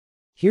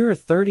Here are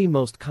 30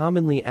 most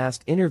commonly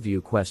asked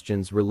interview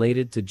questions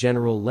related to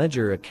General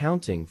Ledger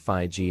Accounting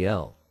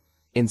FIGL.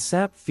 In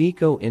SAP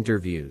FICO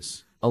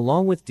interviews,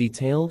 along with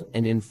detailed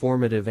and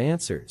informative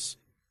answers.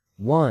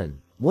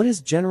 1. What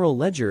is General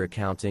Ledger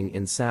Accounting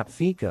in SAP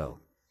FICO?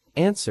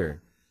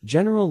 Answer.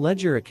 General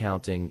Ledger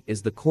Accounting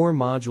is the core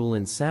module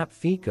in SAP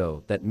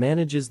FICO that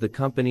manages the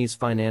company's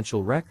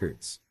financial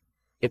records.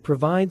 It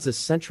provides a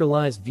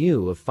centralized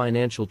view of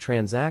financial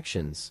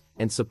transactions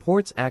and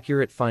supports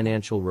accurate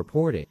financial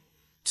reporting.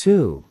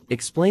 2.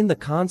 Explain the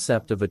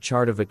concept of a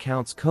chart of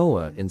accounts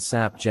 (COA) in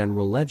SAP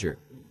General Ledger.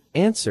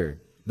 Answer.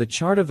 The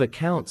chart of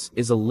accounts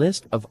is a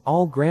list of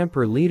all gram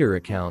per liter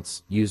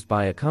accounts used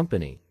by a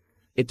company.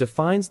 It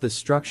defines the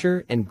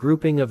structure and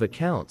grouping of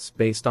accounts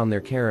based on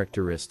their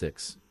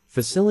characteristics,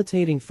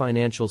 facilitating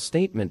financial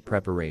statement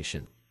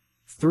preparation.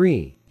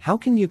 3. How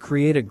can you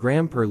create a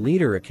gram per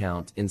liter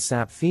account in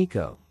SAP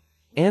FICO?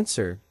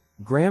 Answer.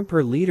 Gram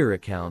per liter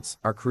accounts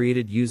are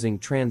created using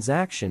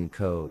transaction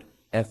code,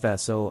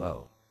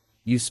 FSOO.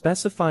 You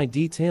specify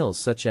details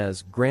such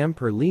as gram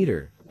per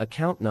liter,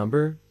 account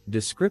number,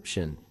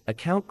 description,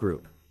 account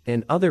group,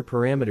 and other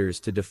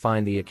parameters to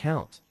define the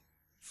account.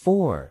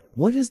 4.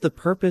 What is the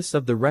purpose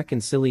of the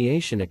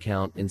reconciliation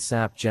account in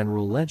SAP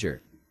General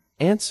Ledger?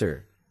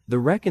 Answer. The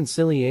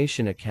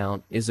reconciliation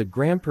account is a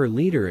gram per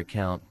liter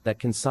account that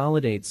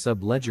consolidates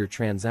sub-ledger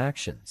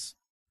transactions.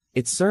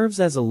 It serves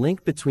as a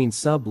link between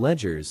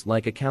sub-ledgers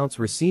like accounts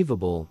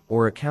receivable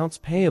or accounts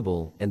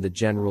payable and the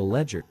general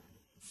ledger.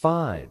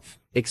 5.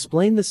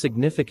 Explain the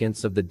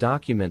significance of the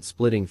document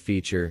splitting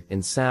feature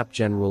in SAP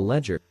General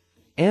Ledger.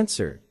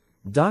 Answer.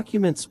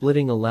 Document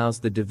splitting allows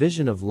the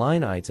division of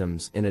line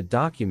items in a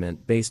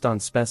document based on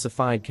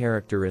specified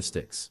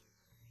characteristics.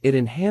 It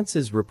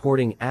enhances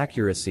reporting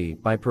accuracy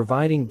by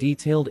providing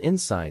detailed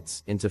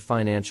insights into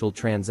financial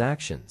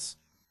transactions.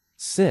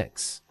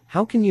 6.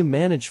 How can you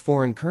manage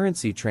foreign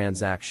currency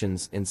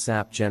transactions in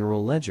SAP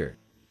General Ledger?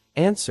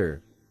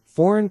 Answer.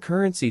 Foreign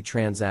currency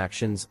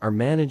transactions are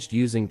managed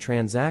using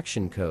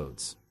transaction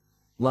codes,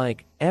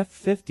 like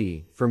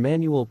F50 for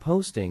manual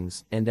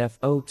postings and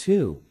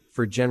F02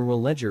 for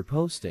general ledger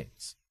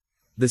postings.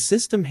 The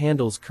system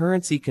handles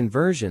currency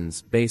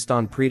conversions based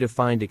on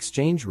predefined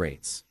exchange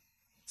rates.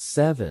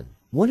 7.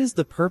 What is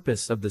the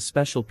purpose of the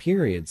special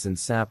periods in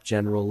SAP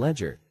General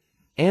Ledger?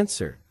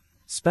 Answer.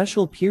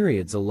 Special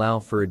periods allow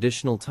for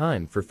additional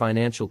time for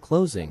financial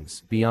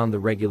closings beyond the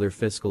regular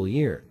fiscal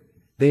year.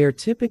 They are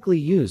typically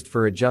used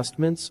for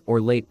adjustments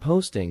or late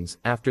postings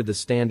after the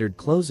standard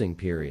closing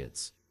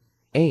periods.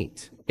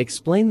 8.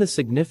 Explain the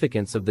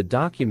significance of the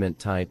document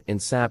type in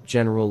SAP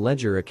General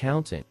Ledger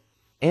Accounting.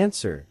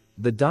 Answer.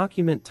 The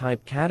document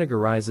type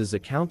categorizes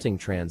accounting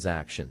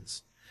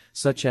transactions,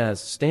 such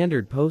as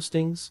standard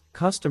postings,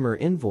 customer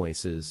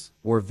invoices,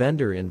 or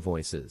vendor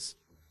invoices.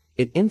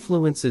 It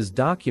influences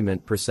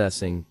document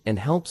processing and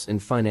helps in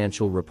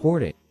financial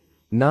reporting.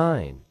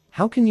 9.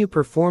 How can you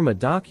perform a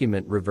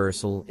document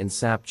reversal in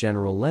SAP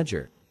General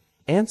Ledger?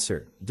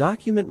 Answer.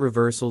 Document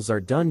reversals are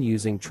done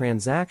using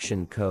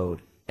transaction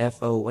code,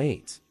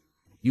 F08.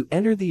 You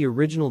enter the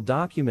original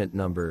document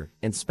number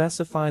and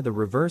specify the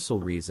reversal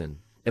reason,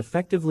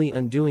 effectively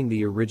undoing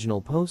the original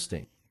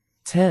posting.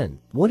 10.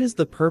 What is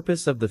the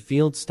purpose of the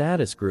field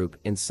status group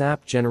in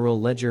SAP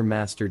General Ledger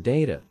Master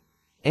Data?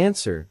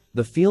 Answer.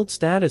 The field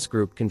status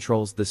group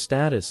controls the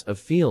status of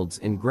fields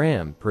in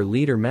gram per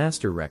liter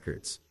master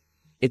records.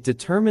 It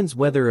determines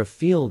whether a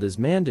field is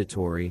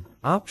mandatory,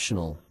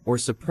 optional, or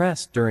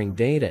suppressed during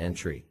data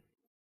entry.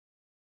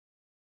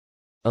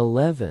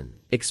 11.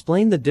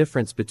 Explain the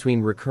difference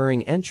between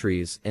recurring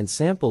entries and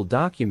sample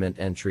document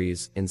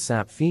entries in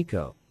SAP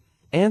FICO.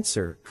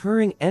 Answer.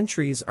 Recurring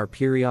entries are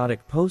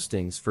periodic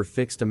postings for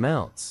fixed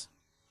amounts,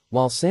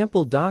 while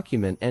sample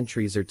document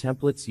entries are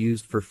templates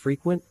used for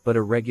frequent but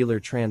irregular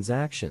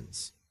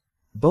transactions.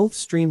 Both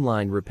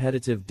streamline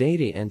repetitive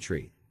data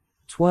entry.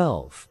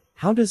 12.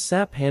 How does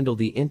SAP handle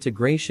the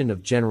integration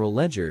of General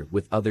Ledger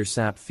with other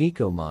SAP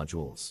FICO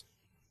modules?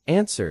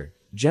 Answer.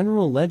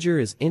 General Ledger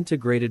is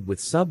integrated with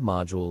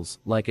submodules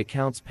like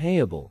accounts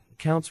payable,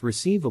 accounts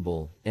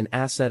receivable, and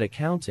asset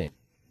accounting.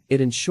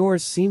 It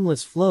ensures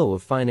seamless flow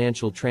of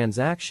financial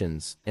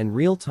transactions and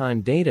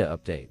real-time data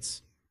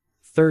updates.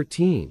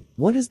 13.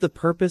 What is the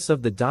purpose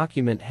of the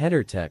document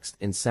header text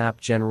in SAP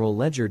General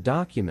Ledger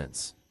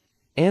documents?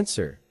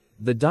 Answer.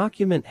 The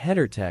document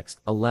header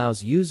text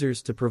allows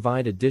users to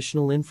provide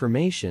additional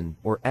information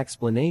or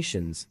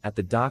explanations at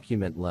the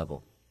document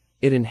level.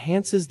 It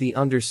enhances the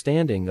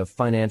understanding of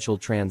financial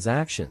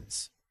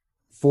transactions.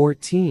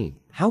 14.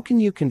 How can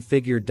you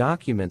configure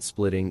document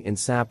splitting in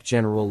SAP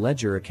General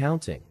Ledger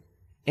Accounting?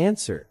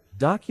 Answer.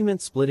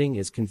 Document splitting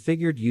is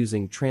configured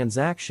using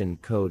transaction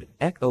code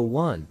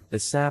ECHO1, the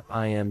SAP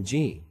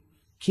IMG.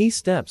 Key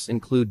steps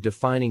include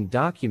defining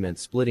document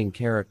splitting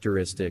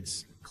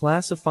characteristics,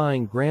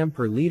 classifying gram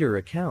per liter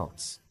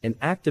accounts, and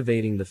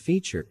activating the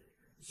feature.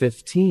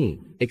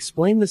 15.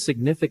 Explain the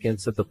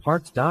significance of the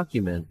parked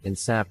document in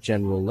SAP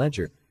General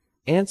Ledger.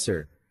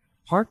 Answer.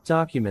 Parked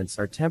documents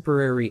are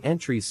temporary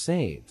entries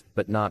saved,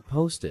 but not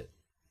posted.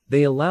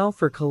 They allow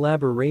for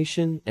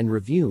collaboration and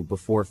review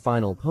before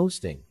final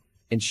posting,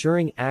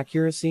 ensuring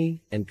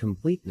accuracy and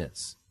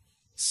completeness.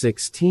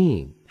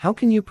 16. How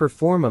can you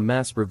perform a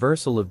mass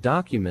reversal of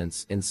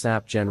documents in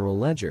SAP General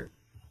Ledger?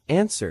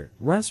 Answer: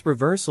 mass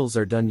reversals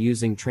are done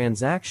using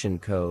transaction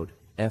code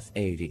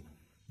F80.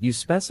 You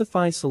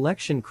specify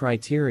selection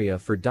criteria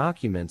for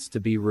documents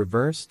to be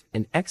reversed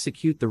and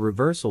execute the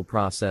reversal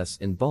process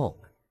in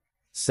bulk.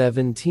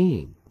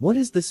 17. What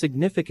is the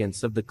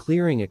significance of the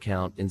clearing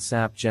account in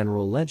SAP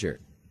General Ledger?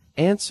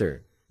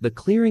 Answer: the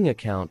clearing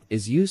account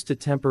is used to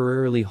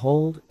temporarily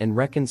hold and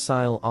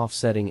reconcile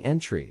offsetting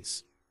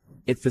entries.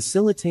 It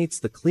facilitates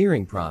the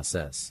clearing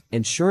process,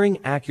 ensuring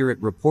accurate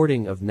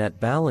reporting of net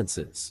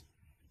balances.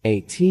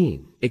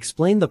 18.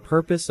 Explain the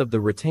purpose of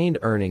the retained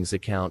earnings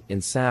account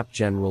in SAP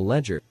General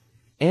Ledger.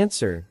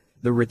 Answer: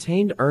 the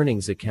retained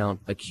earnings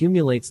account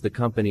accumulates the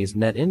company's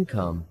net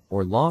income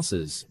or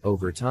losses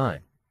over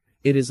time.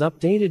 It is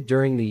updated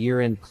during the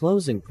year-end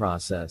closing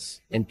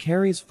process and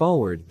carries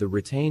forward the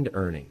retained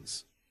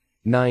earnings.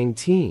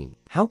 19.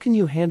 How can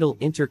you handle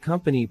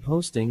intercompany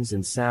postings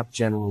in SAP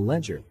General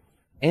Ledger?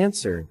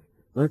 Answer: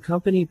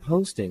 intercompany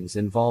postings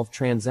involve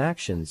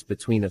transactions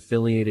between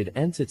affiliated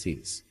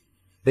entities.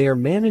 They are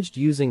managed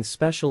using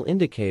special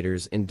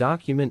indicators in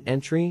document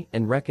entry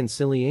and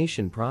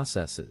reconciliation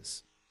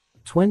processes.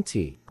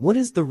 20. What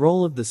is the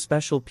role of the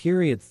special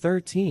period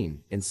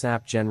 13 in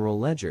SAP General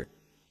Ledger?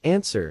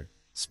 Answer: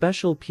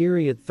 special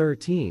period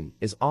 13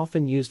 is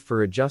often used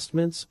for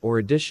adjustments or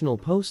additional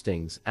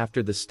postings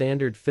after the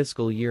standard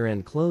fiscal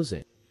year-end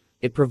closing.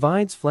 It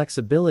provides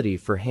flexibility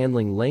for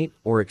handling late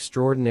or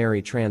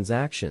extraordinary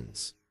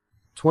transactions.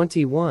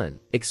 21.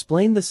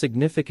 Explain the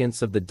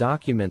significance of the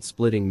document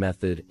splitting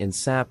method in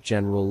SAP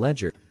General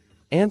Ledger.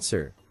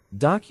 Answer: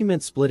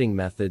 document splitting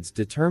methods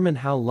determine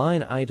how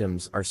line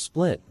items are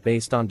split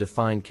based on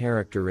defined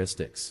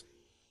characteristics.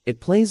 It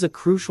plays a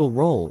crucial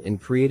role in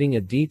creating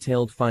a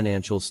detailed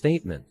financial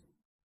statement.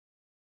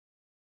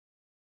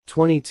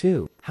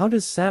 22. How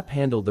does SAP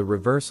handle the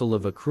reversal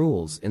of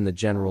accruals in the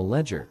General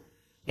Ledger?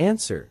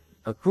 Answer: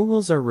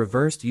 accruals are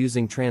reversed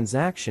using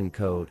transaction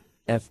code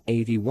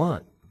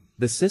F81.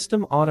 The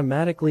system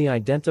automatically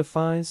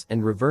identifies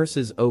and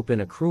reverses open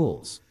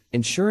accruals,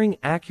 ensuring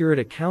accurate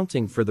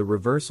accounting for the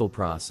reversal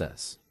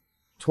process.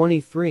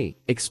 23.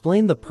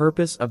 Explain the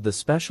purpose of the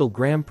special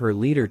gram per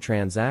liter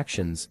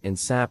transactions in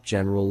SAP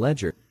General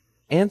Ledger.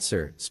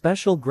 Answer: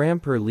 special gram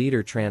per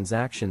liter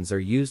transactions are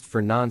used for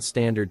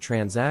non-standard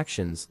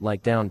transactions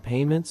like down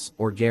payments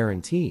or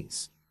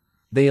guarantees.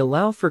 They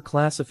allow for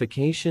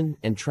classification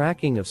and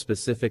tracking of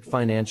specific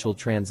financial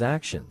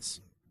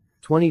transactions.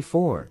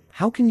 24.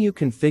 How can you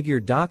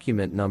configure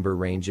document number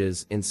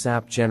ranges in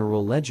SAP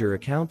General Ledger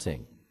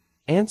accounting?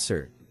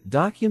 Answer: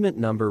 document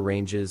number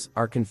ranges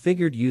are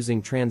configured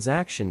using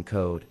transaction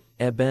code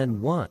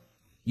EBN1.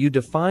 You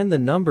define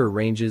the number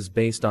ranges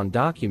based on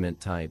document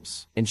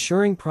types,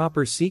 ensuring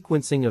proper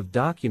sequencing of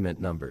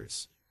document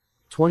numbers.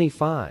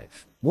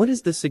 25. What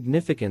is the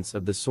significance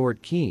of the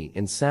sort key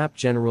in SAP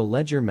General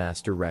Ledger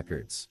Master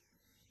Records?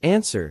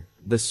 Answer: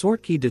 the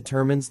sort key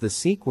determines the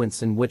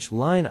sequence in which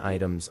line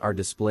items are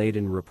displayed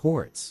in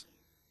reports.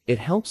 It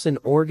helps in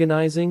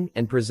organizing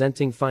and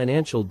presenting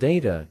financial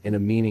data in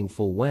a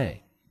meaningful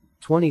way.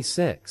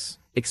 26.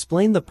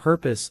 Explain the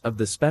purpose of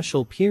the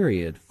special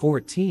period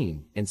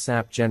 14 in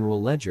SAP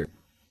General Ledger.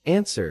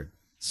 Answer: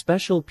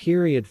 special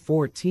period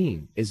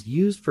 14 is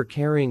used for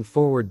carrying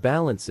forward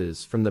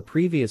balances from the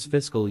previous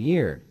fiscal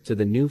year to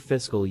the new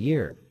fiscal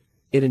year.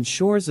 It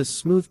ensures a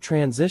smooth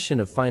transition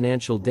of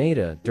financial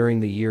data during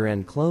the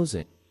year-end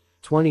closing.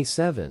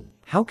 27.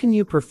 How can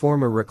you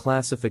perform a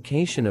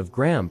reclassification of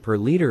gram per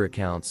liter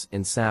accounts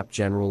in SAP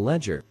General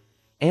Ledger?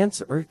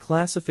 Answer: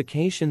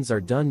 classifications are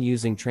done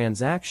using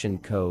transaction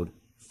code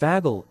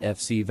FAGL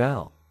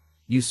FCVAL.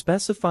 You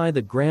specify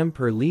the gram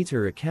per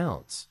liter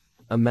accounts,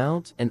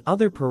 amount, and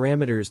other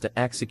parameters to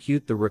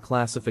execute the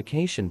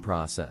reclassification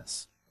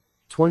process.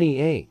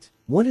 28.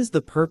 What is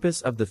the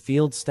purpose of the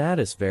field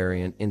status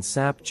variant in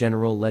SAP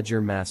General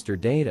Ledger Master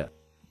Data?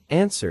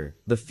 Answer: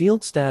 the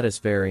field status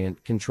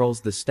variant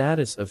controls the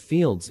status of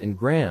fields in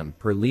gram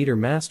per liter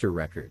master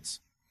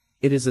records.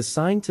 It is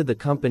assigned to the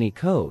company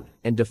code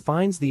and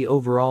defines the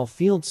overall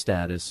field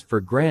status for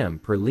gram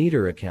per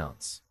liter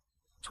accounts.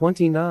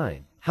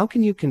 29. How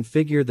can you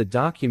configure the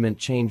document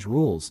change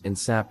rules in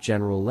SAP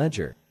General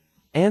Ledger?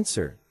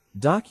 Answer: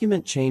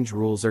 document change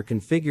rules are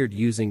configured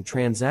using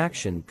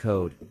transaction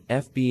code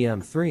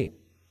FBM3.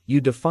 You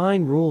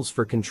define rules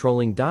for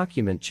controlling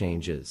document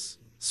changes,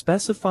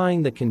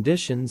 specifying the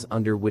conditions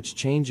under which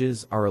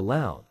changes are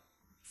allowed.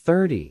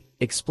 30.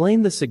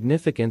 Explain the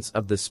significance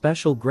of the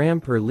special gram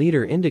per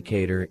liter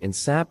indicator in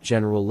SAP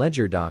General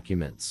Ledger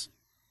documents.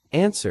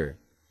 Answer: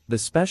 the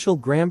special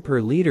gram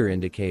per liter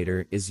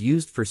indicator is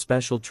used for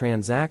special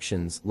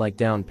transactions like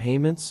down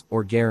payments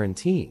or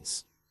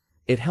guarantees.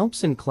 It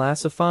helps in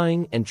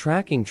classifying and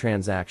tracking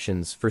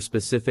transactions for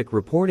specific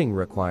reporting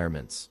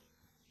requirements.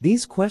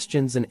 These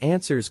questions and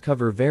answers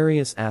cover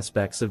various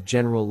aspects of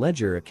general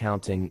ledger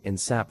accounting in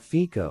SAP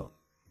FICO.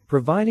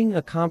 providing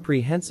a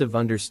comprehensive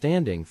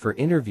understanding for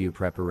interview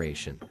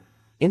preparation.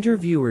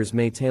 Interviewers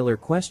may tailor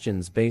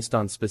questions based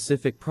on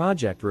specific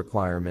project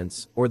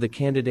requirements or the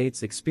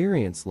candidate's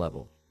experience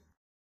level.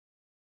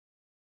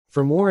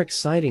 For more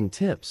exciting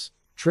tips,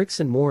 tricks,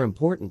 and more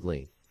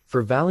importantly,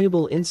 for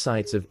valuable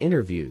insights of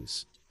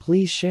interviews,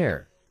 please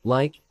share,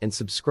 like, and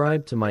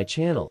subscribe to my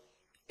channel.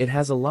 It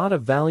has a lot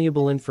of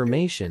valuable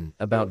information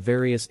about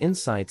various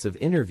insights of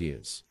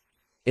interviews.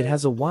 It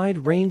has a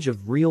wide range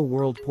of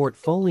real-world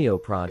portfolio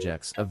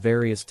projects of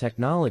various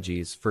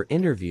technologies for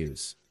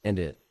interviews, and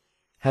it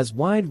has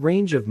wide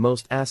range of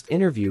most asked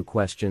interview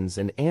questions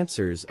and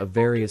answers of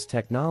various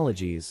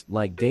technologies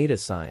like data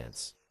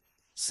science,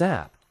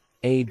 SAP,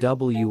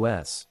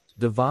 AWS,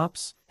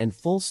 DevOps, and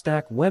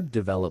full-stack web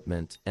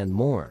development, and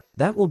more.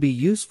 That will be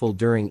useful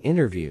during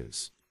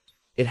interviews.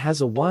 It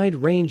has a wide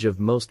range of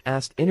most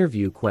asked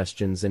interview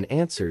questions and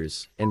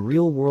answers, and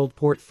real-world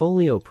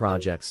portfolio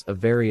projects of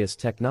various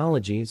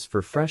technologies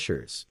for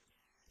freshers,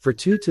 for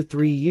 2 to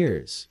 3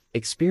 years,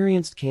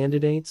 experienced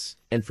candidates,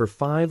 and for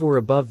 5 or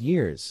above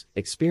years,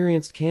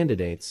 experienced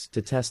candidates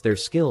to test their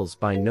skills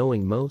by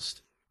knowing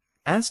most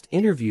asked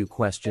interview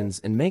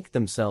questions and make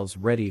themselves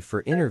ready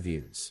for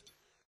interviews.